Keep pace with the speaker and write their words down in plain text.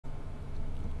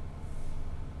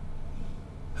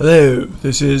Hello,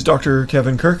 this is Dr.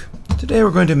 Kevin Kirk. Today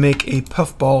we're going to make a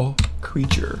puffball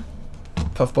creature.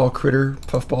 Puffball critter,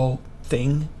 puffball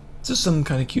thing. It's just some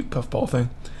kind of cute puffball thing.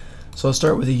 So I'll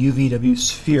start with a UVW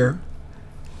sphere.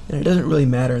 And it doesn't really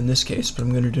matter in this case, but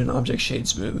I'm going to do an object shade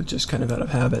smooth, just kind of out of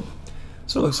habit.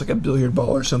 So it looks like a billiard ball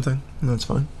or something, and that's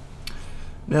fine.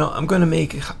 Now I'm going to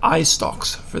make eye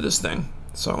stalks for this thing.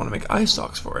 So I want to make eye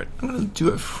stalks for it. I'm going to do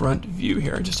a front view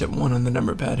here. Just hit 1 on the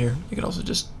number pad here. You can also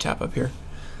just tap up here.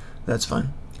 That's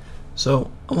fine.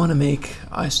 So I want to make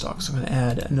eye stalks. I'm going to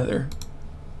add another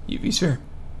UV sphere.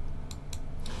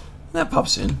 That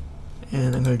pops in,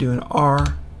 and I'm going to do an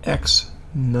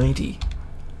RX90.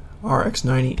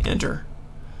 RX90, enter.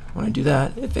 When I do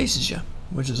that, it faces you,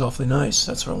 which is awfully nice.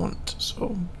 That's what I want.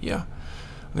 So yeah,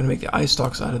 I'm going to make the eye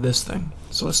stalks out of this thing.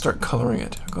 So let's start coloring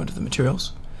it. I'll go into the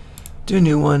materials, do a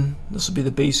new one. This will be the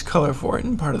base color for it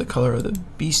and part of the color of the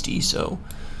beastie. So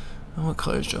what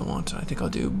colors do I want? I think I'll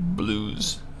do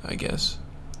blues, I guess.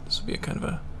 This will be a kind of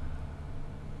a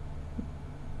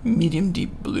medium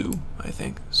deep blue, I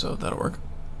think. So that'll work.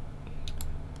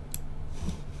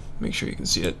 Make sure you can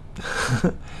see it.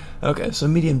 Okay, so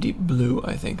medium deep blue,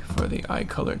 I think, for the eye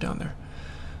color down there.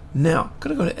 Now, I'm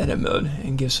going to go to edit mode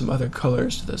and give some other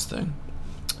colors to this thing.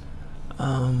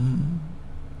 I'm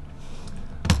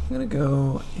going to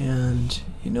go and,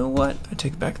 you know what? I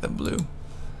take back the blue.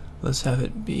 Let's have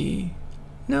it be,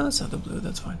 no, that's not the blue,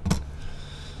 that's fine.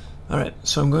 Alright,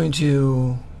 so I'm going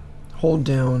to hold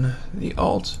down the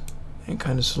Alt and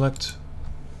kind of select,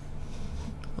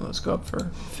 well, let's go up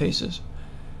for faces,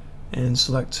 and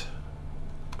select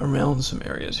around some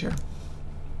areas here.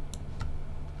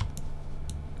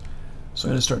 So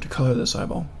I'm going to start to color this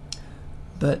eyeball.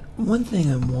 But one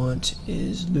thing I want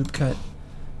is loop cut.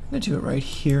 I'm going to do it right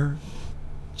here,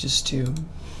 just to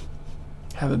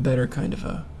have a better kind of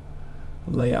a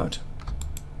layout.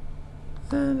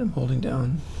 And I'm holding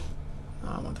down,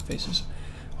 I want the faces,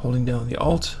 holding down the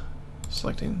Alt,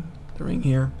 selecting the ring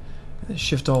here, and then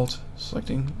Shift Alt,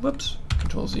 selecting, whoops,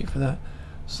 Control Z for that,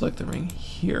 select the ring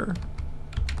here.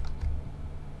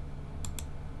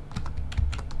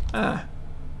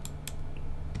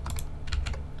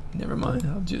 Never mind,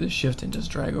 I'll do the Shift and just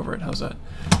drag over it. How's that?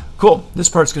 Cool, this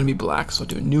part's going to be black, so I'll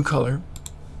do a new color,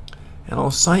 and I'll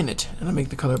assign it, and I'll make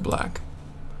the color black.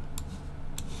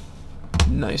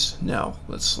 Nice. Now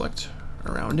let's select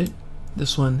around it,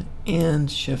 this one,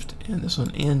 and Shift, and this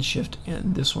one, and Shift,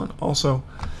 and this one also.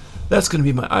 That's going to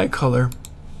be my eye color.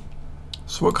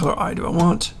 So what color eye do I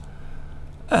want?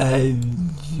 I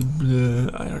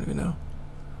don't even know.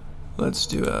 Let's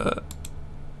do a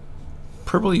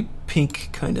purpley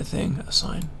pink kind of thing.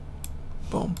 Assign.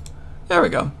 Boom. There we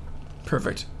go.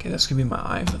 Perfect. Okay, that's going to be my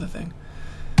eye for the thing.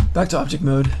 Back to object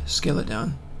mode. Scale it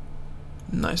down.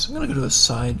 Nice. I'm going to go to a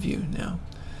side view now.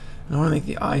 And I want to make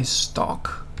the eye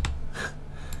stalk.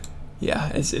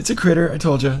 Yeah, it's a critter, I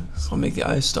told you. So I'll make the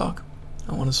eye stalk.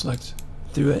 I want to select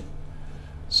through it.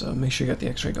 So make sure you got the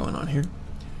X-ray going on here.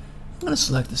 I'm going to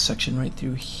select the section right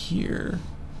through here.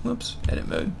 Whoops, edit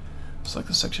mode. Select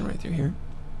the section right through here.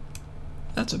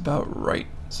 That's about right.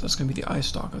 So that's going to be the eye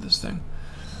stalk of this thing.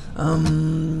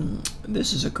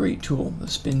 This is a great tool, the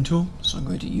spin tool. So I'm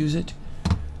going to use it.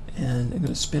 And I'm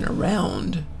going to spin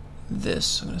around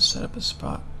this. I'm going to set up a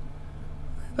spot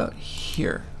right about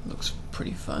here. Looks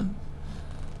pretty fun.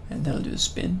 And then I'll do a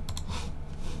spin.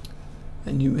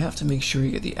 And you have to make sure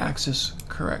you get the axis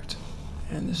correct.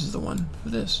 And this is the one for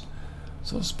this.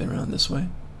 So I'll spin around this way.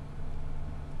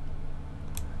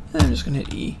 And I'm just going to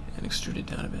hit E and extrude it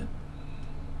down a bit.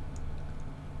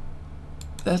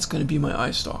 That's going to be my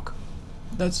eye stalk.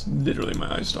 That's literally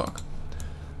my eye stalk.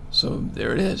 So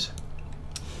there it is.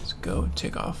 Go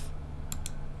take off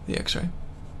the X-ray.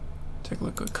 Take a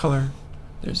look at color.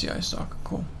 There's the eye stalk.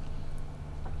 Cool.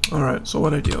 Alright, so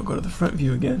what I do, I'll go to the front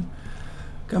view again.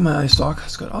 Got my eye stalk.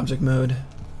 Let's go to object mode.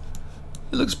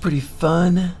 It looks pretty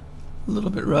fun. A little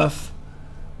bit rough.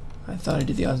 I thought I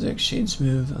did the object shade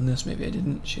smooth on this. Maybe I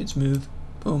didn't. Shade smooth.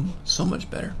 Boom. So much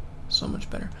better. So much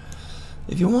better.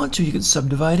 If you want to, you can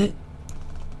subdivide it.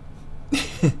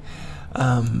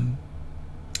 I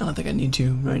don't think I need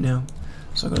to right now.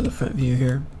 So I'll go to the front view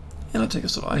here, and I'll take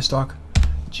this little eye stalk,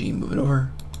 G, move it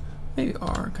over, maybe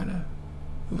R, kind of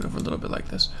move it over a little bit like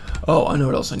this. Oh, I know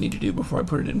what else I need to do before I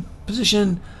put it in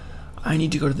position. I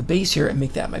need to go to the base here and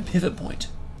make that my pivot point.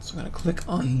 So I'm going to click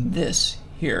on this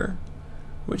here,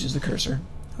 which is the cursor.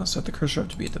 I'll set the cursor up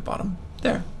to be at the bottom,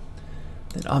 there.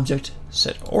 Then object,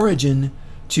 set origin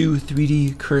to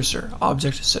 3D cursor.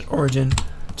 Object, set origin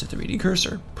to 3D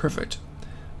cursor. Perfect.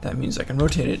 That means I can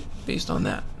rotate it based on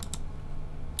that,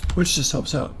 which just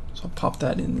helps out. So I'll pop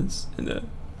that in the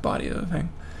body of the thing.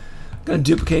 I'm going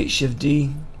to duplicate, Shift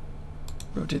D,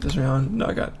 rotate this around. Now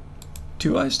I got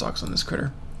 2 eye stalks on this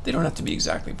critter. They don't have to be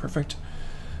exactly perfect.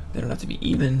 They don't have to be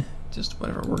even, just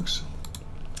whatever works.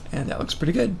 And that looks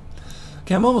pretty good.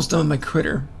 Okay, I'm almost done with my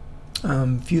critter.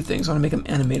 Few things. I want to make them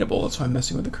animatable. That's why I'm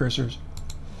messing with the cursors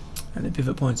and the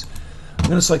pivot points. I'm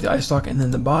going to select the eye stalk and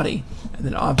then the body, and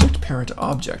then object, parent,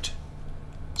 object.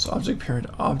 So object, parent,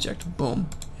 object, boom,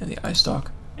 and the eye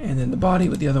stalk, and then the body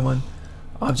with the other one,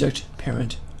 object,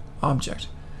 parent, object.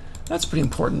 That's pretty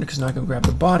important because now I can grab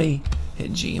the body,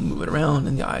 hit G and move it around,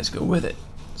 and the eyes go with it.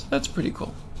 So that's pretty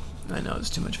cool. I know, it's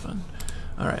too much fun.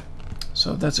 Alright,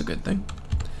 so that's a good thing.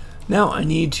 Now I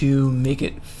need to make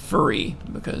it furry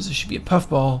because this should be a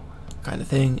puffball kind of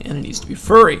thing, and it needs to be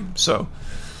furry. So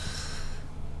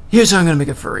here's how I'm going to make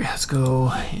it furry. Let's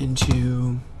go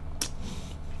into,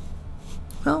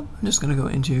 well, I'm just going to go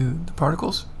into the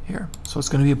particles here. So it's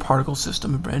going to be a particle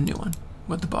system, a brand new one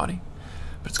with the body.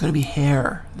 But it's going to be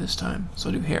hair this time. So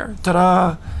I'll do hair.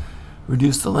 Ta-da!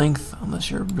 Reduce the length, unless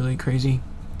you're really crazy.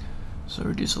 So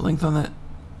reduce the length on that.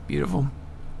 Beautiful.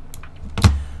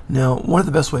 Now, one of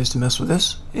the best ways to mess with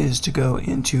this is to go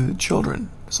into children.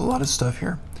 There's a lot of stuff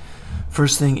here.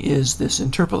 First thing is this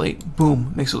interpolate.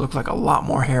 Boom, makes it look like a lot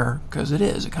more hair, because it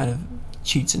is. It kind of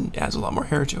cheats and adds a lot more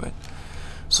hair to it.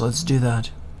 So let's do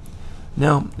that.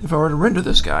 Now, if I were to render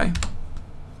this guy,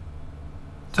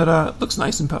 ta-da, it looks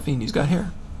nice and puffy and he's got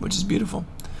hair, which is beautiful.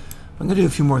 I'm going to do a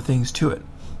few more things to it.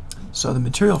 So the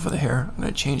material for the hair, I'm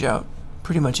going to change out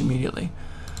pretty much immediately.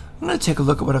 I'm going to take a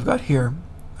look at what I've got here.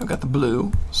 I've got the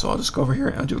blue, so I'll just go over here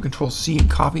and I'll do a Control-C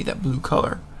and copy that blue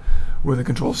color with a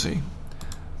Control-C.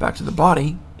 Back to the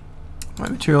body, my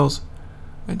materials,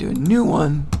 I'm going to do a new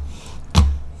one.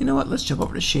 You know what, let's jump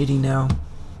over to shading now.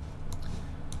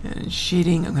 And in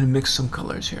shading, I'm going to mix some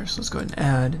colors here. So let's go ahead and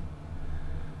add.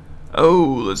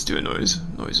 Oh, let's do a noise.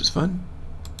 Noise is fun.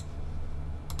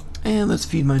 And let's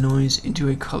feed my noise into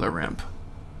a color ramp.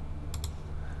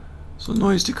 So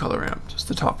noise to color ramp, just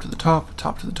the top to the top,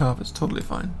 top to the top, it's totally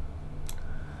fine.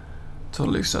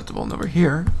 Totally acceptable. And over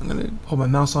here, I'm going to hold my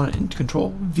mouse on it and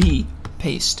Control V,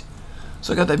 paste.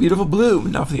 So I got that beautiful blue.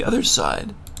 Now for the other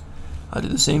side, I'll do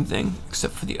the same thing,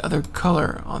 except for the other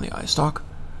color on the eye stalk,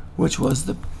 which was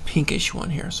the pinkish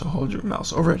one here. So hold your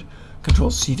mouse over it,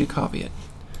 Control C to copy it.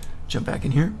 Jump back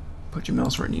in here, put your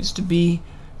mouse where it needs to be,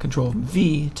 Control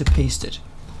V to paste it.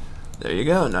 There you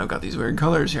go. Now I've got these weird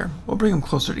colors here. We'll bring them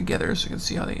closer together so you can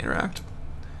see how they interact.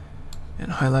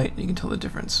 And highlight, and you can tell the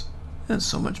difference. That's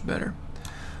so much better.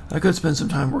 I could spend some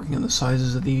time working on the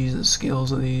sizes of these and the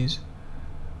scales of these.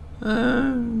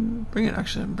 Bring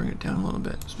it down a little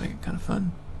bit. Just make it kind of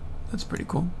fun. That's pretty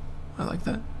cool. I like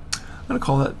that. I'm going to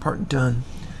call that part done.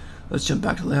 Let's jump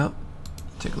back to layout.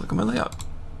 Take a look at my layout.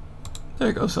 There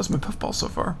you go. So that's my puffball so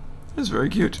far. It's very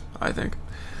cute, I think.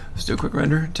 Let's do a quick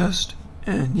render test.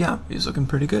 And yeah, he's looking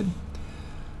pretty good.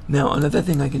 Now, another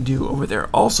thing I can do over there,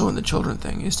 also in the children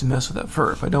thing, is to mess with that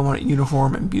fur. If I don't want it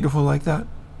uniform and beautiful like that,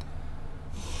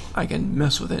 I can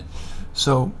mess with it.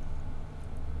 So,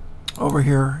 over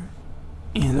here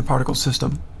in the particle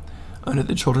system, under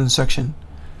the children section,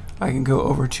 I can go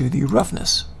over to the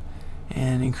roughness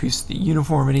and increase the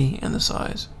uniformity and the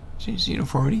size. Change the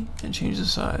uniformity and change the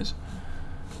size.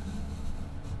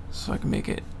 So I can make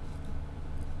it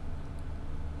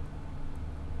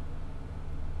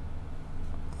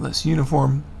less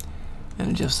uniform and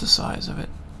adjust the size of it.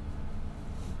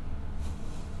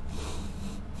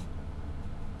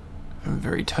 From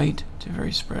very tight to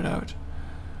very spread out.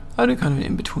 I'll do kind of an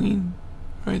in-between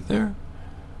right there.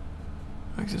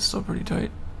 Makes it still pretty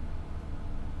tight.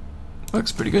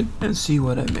 Looks pretty good. And see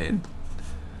what I made.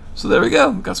 So there we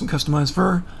go. Got some customized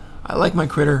fur. I like my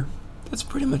critter. That's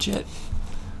pretty much it.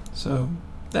 So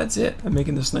that's it. I'm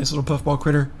making this nice little puffball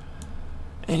critter.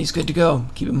 And he's good to go.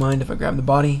 Keep in mind, if I grab the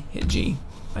body, hit G,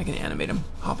 I can animate him,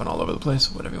 hopping all over the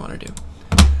place, whatever you want to do.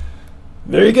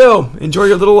 There you go. Enjoy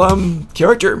your little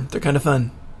character. They're kind of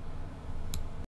fun.